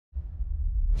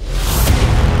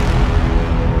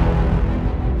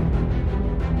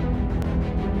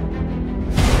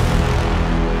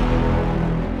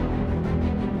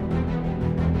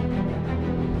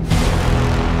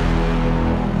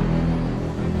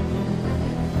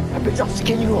bitch, I'll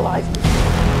skin you alive.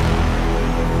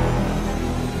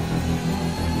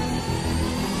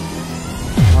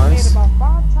 I made about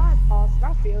 5 Tidepods, and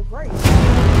I feel great.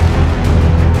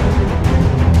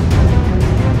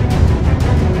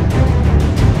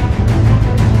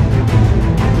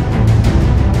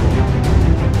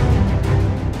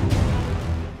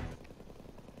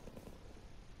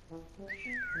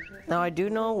 Now I do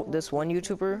know this one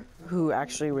YouTuber who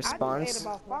actually responds. I just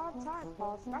ate about 5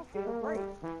 Tidepods, and I feel great.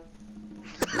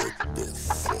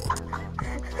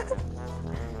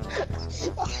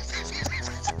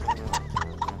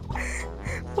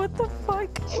 What the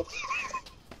fuck?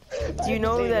 Do you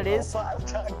know who that is? 5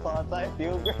 Tidepods, I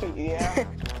feel great, yeah.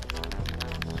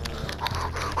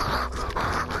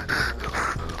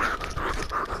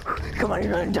 Come on,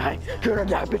 you're gonna die. You're gonna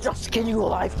die, bitch. I'll skin you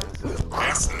alive.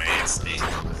 That's nasty.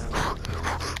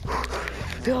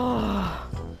 Dude,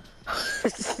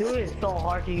 it's so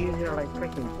hard to use your like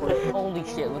freaking foot. Holy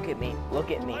shit, look at me.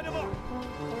 Look at me.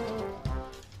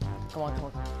 Come on, come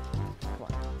on. Come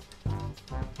on.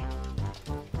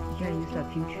 You can't use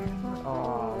that future.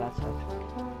 Oh, that sucks.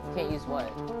 Can't use what?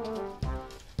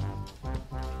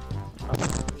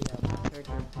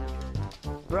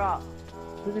 Bro,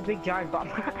 there's a big giant bomb.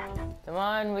 Come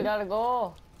on, we gotta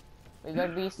go. We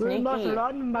gotta be We sneaky. must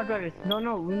run, my brothers. No,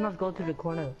 we must go to the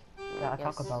corner. Yeah, Yes.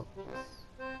 talk about.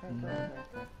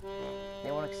 They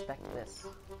won't expect this.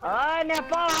 Ah,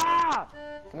 Nepal!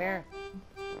 Come here.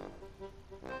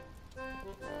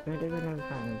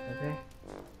 Okay?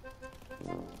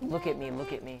 Look at me,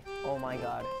 look at me. Oh my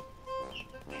god.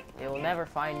 They will never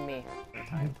find me.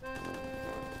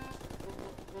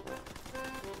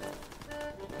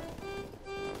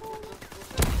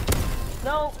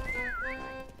 No!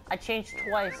 I changed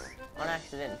twice on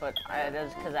accident, but that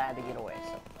was because I had to get away,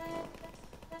 so.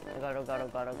 Oh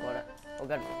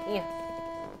god. Yeah.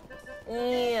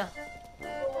 Yeah.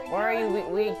 Where are you?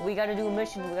 We gotta do a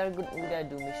mission. We gotta do a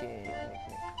mission.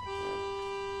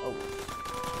 Oh.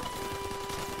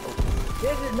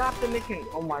 This is not the mission.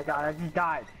 Oh my god, I just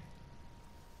died.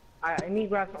 I need to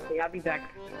grab something. I'll be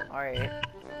back. Alright.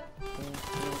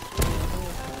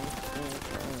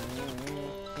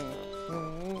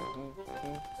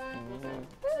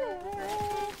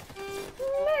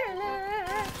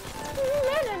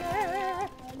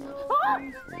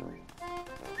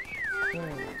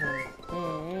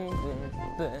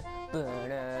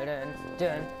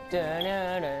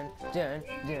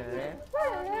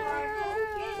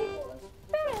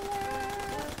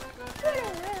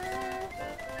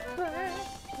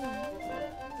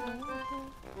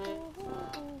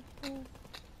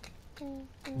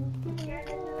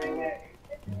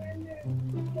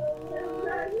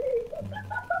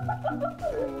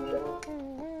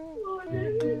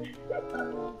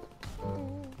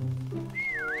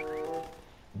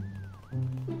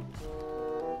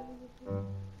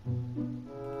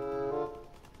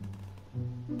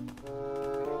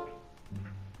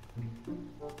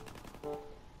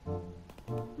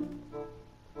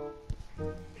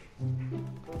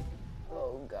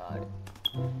 Oh god.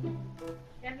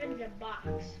 Devin's a box.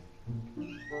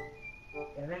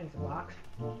 Devin's a box?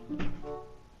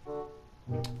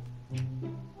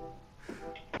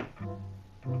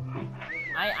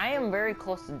 I am very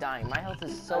close to dying. My health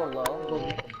is so low.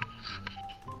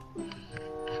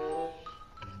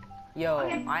 Yo,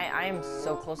 I am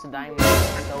so close to dying.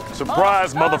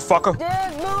 Surprise, motherfucker!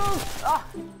 Dad, move! Oh,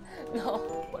 no,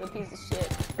 what a piece of shit.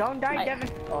 Don't die, Devin.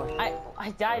 Oh,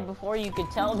 I died before you could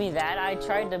tell me that. I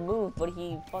tried to move, but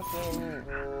he fucking...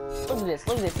 Look at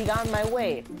this, he got in my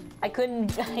way. I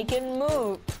couldn't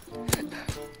move.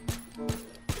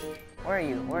 Where are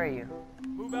you?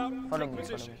 Move out. Follow me.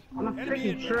 I'm a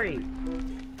freaking tree.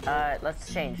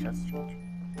 Let's change.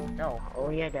 No. Oh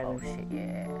yeah, Oh Devin. shit,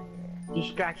 yeah.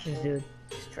 Distractions, dude.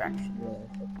 Distraction.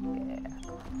 Yeah.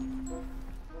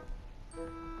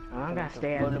 I'm gonna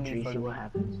stay as a tree, see what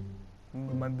happens.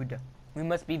 My Buddha. We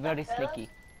must be very sneaky.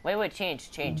 Wait, change.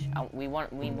 We want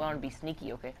to be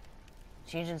sneaky, okay?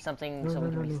 Changing something so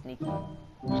we can be sneaky.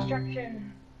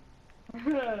 Destruction.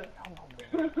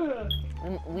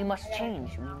 We must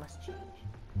change.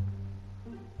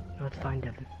 No, it's fine,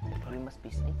 Devin. We must be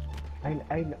sneaky. I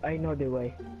know the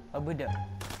way. A Buddha.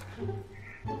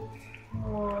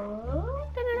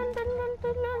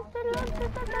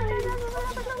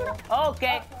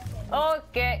 Okay.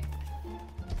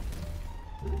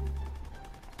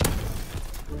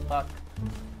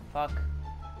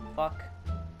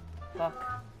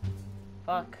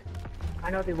 Fuck. I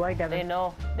know the way, Devin. They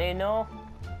know. They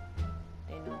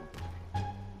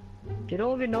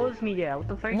don't even notice me yet. What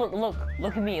the fuck?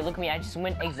 Look at me. I just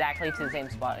went exactly to the same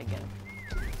spot again.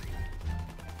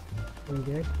 You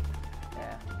good?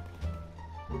 Yeah.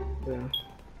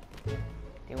 Yeah.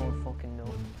 They won't fucking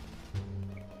know.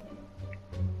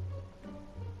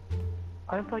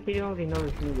 Why the fuck you don't even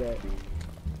notice me yet?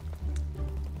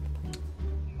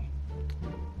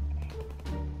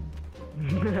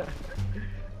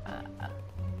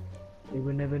 They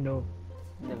will never know.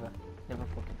 Never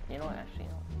fucking. You know what? Actually,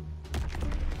 no.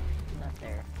 Not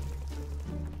there.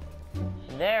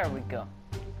 There we go.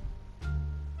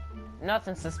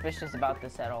 Nothing suspicious about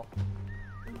this at all.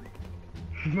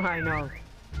 I know.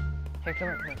 Here, come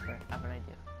here. I have an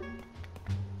idea.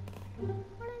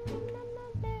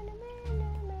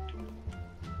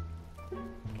 Okay,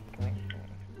 come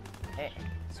here. Hey,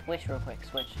 switch real quick.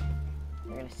 Switch.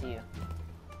 We're gonna see you.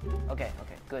 Okay.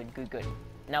 Good.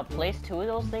 Now place 2 of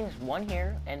those things, one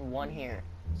here and one here,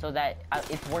 so that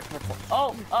it's worked before.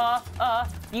 Oh,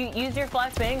 you use your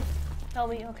flashbang. Tell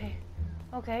me. Okay.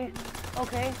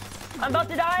 I'm about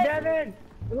to die. Devin!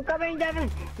 I'm coming,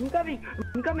 Devin! I'm coming!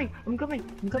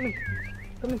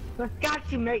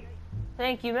 Got you, mate!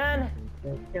 Thank you, man.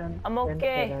 I'm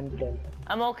okay.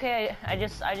 I'm okay. I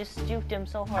just juked him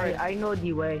so hard. I know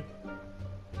the way.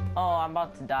 Oh, I'm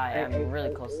about to die. I'm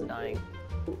really close to dying.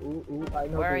 I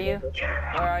know Where are you?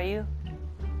 Where are you?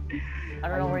 I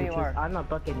don't know where you are. I'm a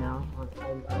bucket now.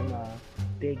 I'm a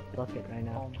big bucket right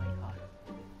now. Oh my god.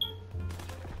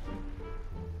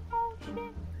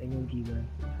 I know the way.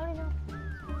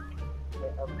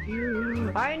 How do you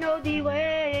know? I know the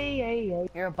way.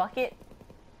 You're a bucket?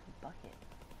 Bucket.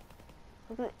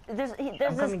 Look, there's I'm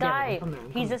this coming, guy. Devin, I'm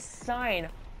He's coming. a sign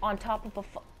on top of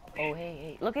a Oh,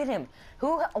 hey. Look at him.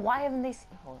 Why haven't they seen?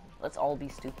 Hold on. Let's all be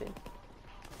stupid.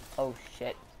 Oh,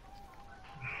 shit.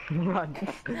 Run.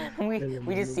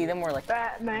 we just see them, we're like,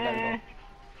 Batman.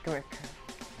 come here.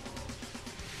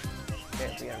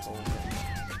 Okay, we gotta go over there.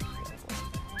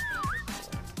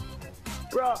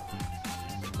 Bro.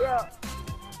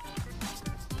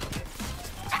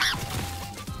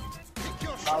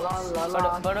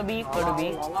 Photo B.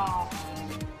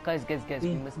 Guys, we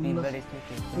must be very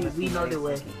sneaky. We know the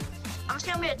way. I'm just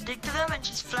gonna be a dick to them and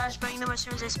just flashbang them as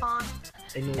soon as they spawn.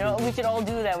 You know, we should all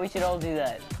do that.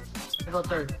 I go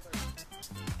third.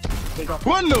 They go.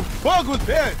 What the fuck was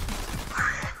that?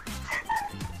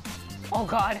 Oh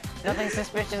god, nothing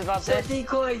suspicious about this.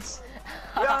 Decoys.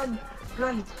 Run.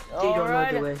 They don't know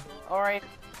the way. Alright.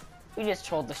 We just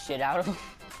trolled the shit out of them.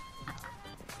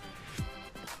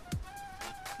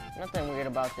 Nothing weird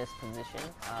about this position.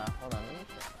 Hold on, let me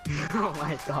check. Oh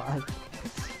my god.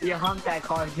 You humped that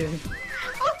car, dude.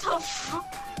 What the fuck?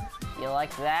 You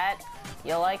like that?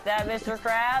 You like that, Mr.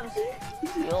 Krabs?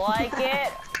 You like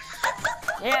it?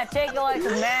 Yeah, take it like a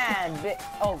man.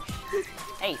 Oh,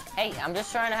 hey, I'm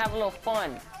just trying to have a little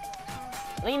fun.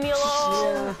 Leave me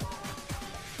alone.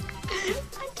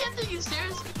 I can't take you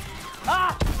seriously.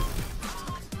 Ah!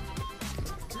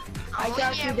 I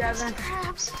got you, Devin.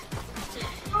 Crabs.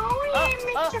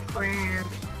 Mr. Krabs.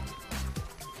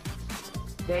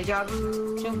 Deja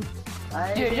vu.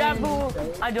 Deja vu.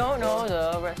 I don't know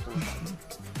the rest of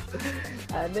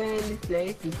it. I've been in this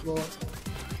place before.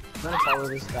 I'm gonna follow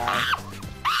this guy.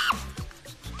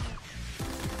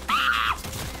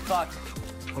 Fuck.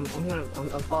 I'm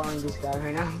following this guy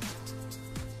right now.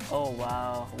 Oh,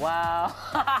 wow.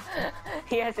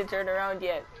 He hasn't turned around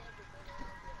yet.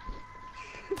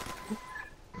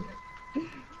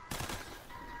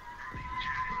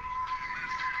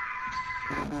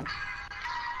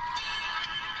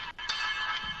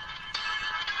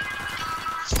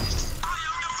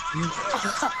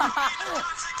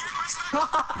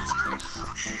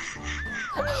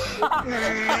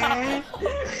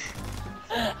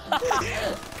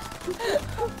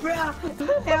 Bro,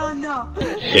 hell no.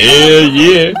 Hell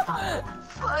yeah.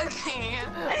 Fucking.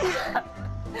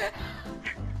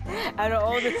 Out of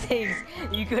all the things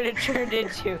you could have turned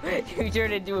into, you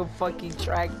turned into a fucking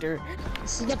tractor.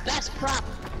 This is the best prop.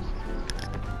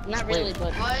 Not really,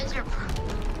 but What is your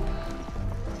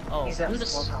Oh, He's at I'm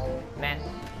just- full power. man.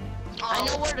 I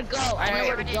know where to go. I know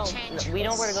where to go. We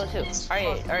know where to go too.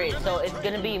 Alright, so it's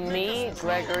gonna be me,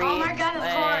 Gregory, Oh my God, of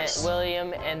course.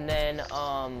 William, and then,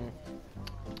 Oh,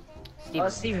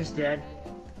 Steven. Steven's dead.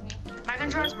 My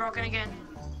controller's broken again.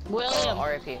 William.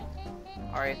 R.I.P.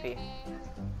 R.I.P.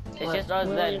 It's What? just us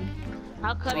then.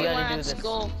 How come We you gotta went do on this.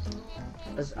 school?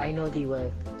 Cause I know the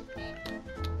way.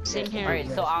 Same here. Alright,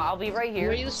 so I'll be right Were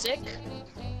here. you sick?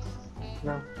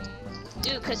 No.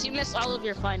 Dude, cause you missed all of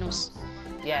your finals.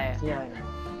 Yeah. Yeah.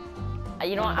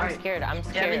 You know what? I'm Alright. scared. I'm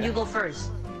Devin, scared. you go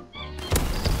first.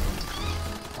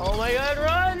 Oh my god,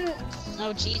 run!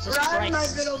 Oh, Jesus Run, my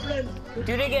Christ. little friend.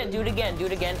 Do it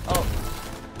again. Oh.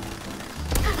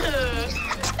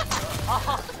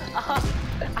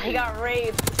 I got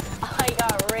raped. I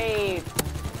got raped.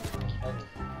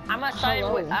 I'm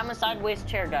a sideways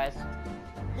chair, guys.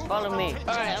 Follow me.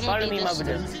 Alright, I'm Follow gonna me, be my this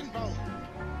brothers. dude.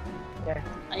 There.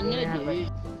 I knew Yeah, it.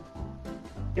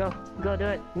 Yo, go do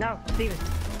it. No, Steven.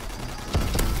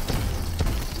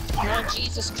 Oh,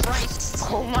 Jesus Christ.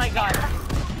 Oh my god.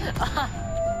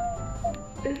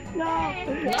 No!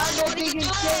 No, what are you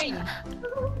doing?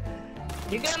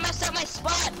 You're gonna mess up my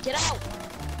spot. Get out.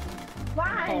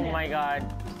 Oh my god.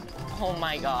 Oh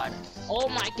my god. Oh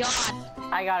my god.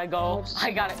 I gotta go.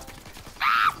 I gotta.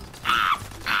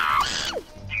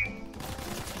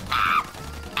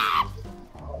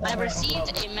 I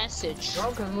received a message. No,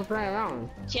 because we're playing around.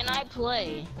 Can I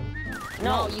play?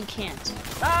 No. No, you can't.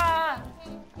 Ah!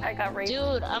 I got raped.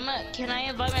 Dude, can I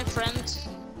invite my friend?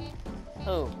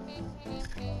 Who?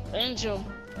 Angel.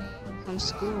 From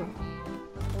school.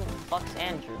 Who the fuck's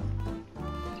Andrew?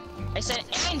 I said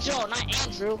Angel, not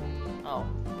Andrew. Oh,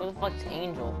 who the fuck's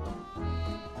Angel?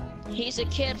 He's a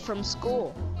kid from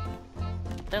school.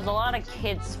 There's a lot of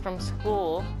kids from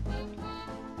school.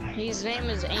 His name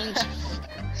is Angel.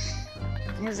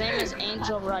 His name is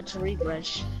Angel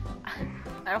Rodriguez.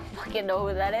 I don't fucking know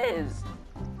who that is.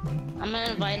 I'm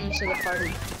gonna invite him to the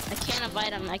party. I can't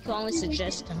invite him, I can only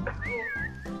suggest him.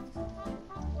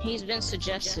 He's been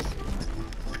suggested.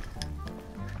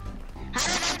 How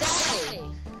did I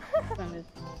die?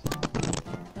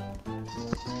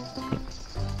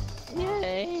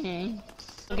 Yay.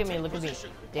 Look at me, look at me.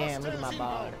 Damn, look at my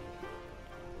bod.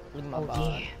 Look at my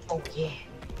bod. Oh yeah.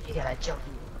 You gotta jump.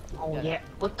 Oh Yeah. yeah.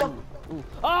 What the? Ooh.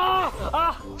 Ah!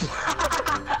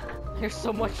 Ah! There's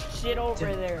so much shit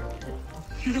over there.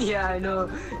 Yeah, I know.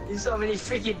 There's so many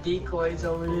freaking decoys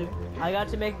over here. I got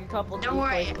to make a couple Don't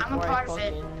worry, decoys I'm a before I part of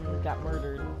it. fucking got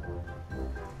murdered.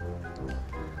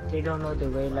 They don't know the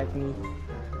way like me.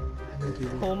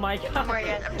 Oh my Don't god. worry,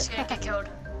 guys. I'm just gonna get killed.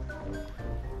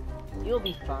 You'll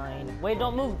be fine. Wait,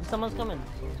 don't move. Someone's coming.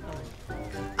 Someone's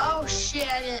coming. Oh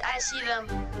shit! I see them.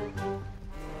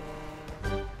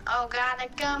 Oh god, they're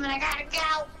coming. I gotta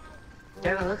go.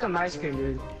 Devin, look at my screen,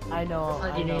 dude. I know.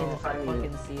 Look, I you need know. to find I me.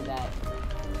 fucking see that.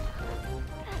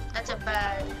 That's a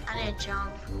bad. I need to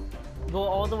jump. Go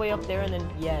all the way up there and then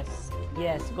yes.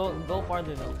 Yes. Go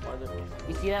farther though. Farther.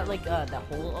 You see that like that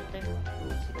hole up there? You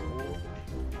see the hole?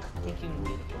 I think you can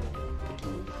get it.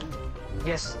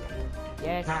 Yes.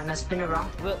 Yes. Now spin around.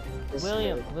 This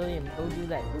William, way. William, go do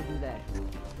that. Go do that.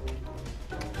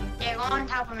 Yeah, go on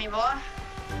top of me, boy.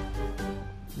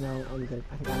 No, I'm good.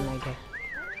 I'm not good.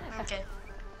 Okay.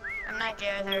 I'm not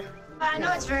gay either. But I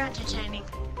know it's very entertaining.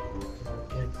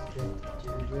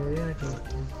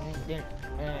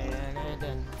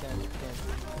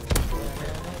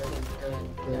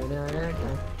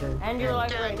 End your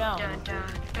life right now. Dun, dun,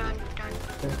 dun,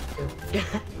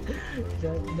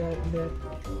 dun.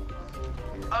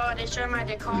 Oh, they showed my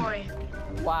decoy.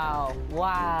 Wow.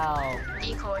 Wow.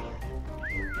 Decoy.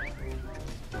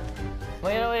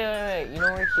 Wait. You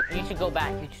know where you should go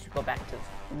back. You should go back to.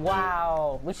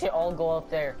 Wow. We should all go up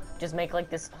there. Just make like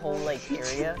this whole like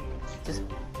area. Just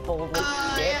full of like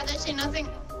shit. Yeah, they say nothing.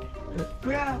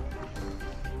 Bro,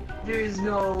 there's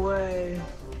no way.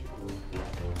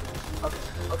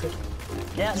 Okay.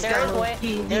 Yeah, there is way.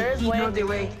 There is He way. know the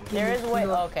way. There is way.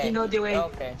 Okay. He know the way.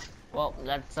 Okay. Well,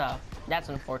 that's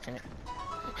unfortunate.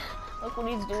 Look what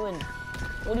he's doing.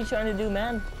 What are you trying to do,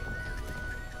 man?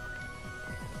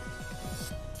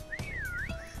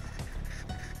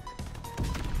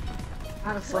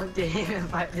 How the fuck did he even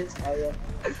find this area?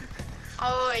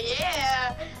 Oh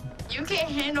yeah, you can't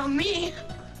handle me.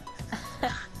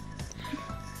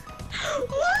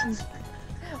 What?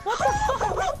 What the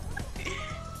fuck?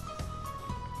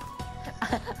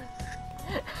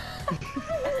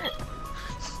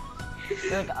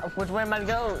 Look, which way am I to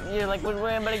go? You're like, which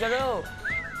way am I to go?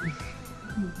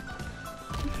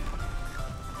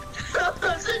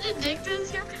 I'm such a dick to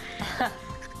this guy.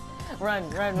 Run.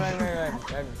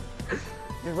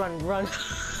 Just run.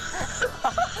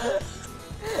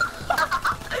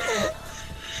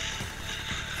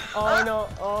 Oh no.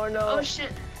 Oh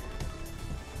shit.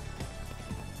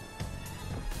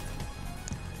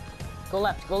 Go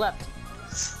left.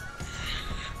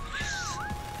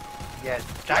 Yeah,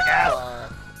 jackass.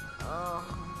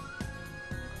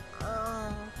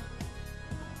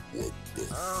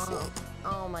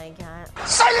 Oh my god.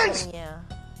 Silence!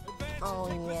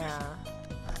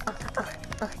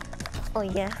 Oh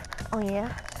yeah. Oh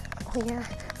yeah.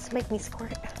 Just make me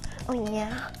squirt. Oh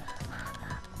yeah.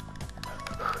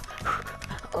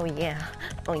 Oh yeah.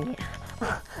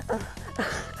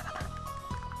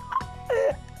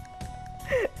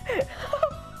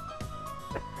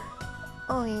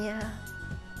 Oh yeah.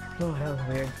 Oh, that was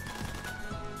weird.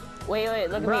 Wait,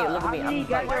 look at me, look at me. How many I'm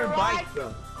guys bike. are bikes, bro?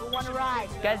 Who wanna ride?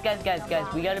 Guys,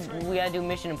 we gotta do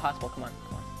Mission Impossible. Come on.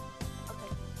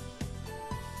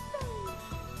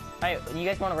 Alright, you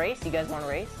guys wanna race? You guys wanna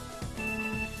race?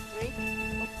 3,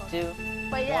 2,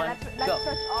 But yeah, 1, let's go.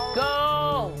 search all.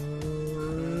 Go!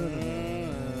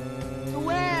 To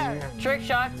where? Trick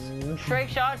shots. Trick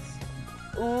shots.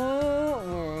 Ooh.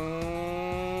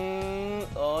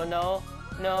 Oh no.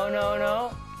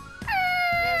 No.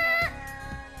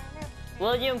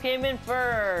 William came in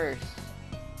first.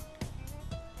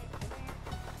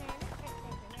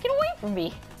 Get away from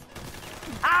me.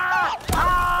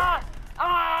 Ah!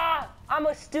 I'm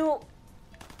a stool.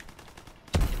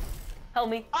 Help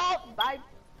me. Oh, bye.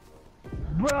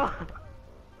 Bro!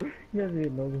 You guys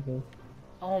didn't know this.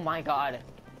 Oh my god.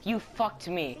 You fucked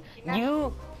me.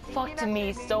 You fucked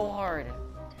me so hard.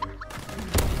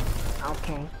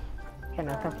 Okay. Can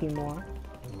I fuck you more?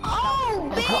 Oh,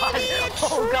 baby, God.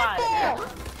 Oh god.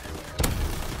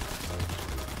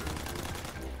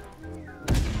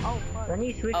 Oh, fuck. Let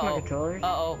me switch my controllers.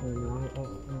 Uh-oh.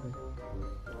 Okay.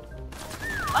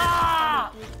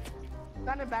 Ah!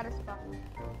 Found a better spot.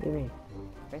 What do you mean?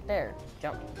 Right there.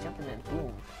 Jump and then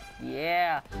boom.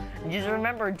 Yeah. Just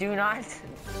remember, do not.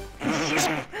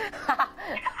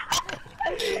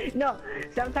 No,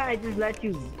 sometimes I just let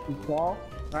you fall,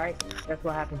 right? That's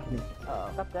what happened to me. Uh-oh.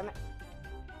 Stop, damn it.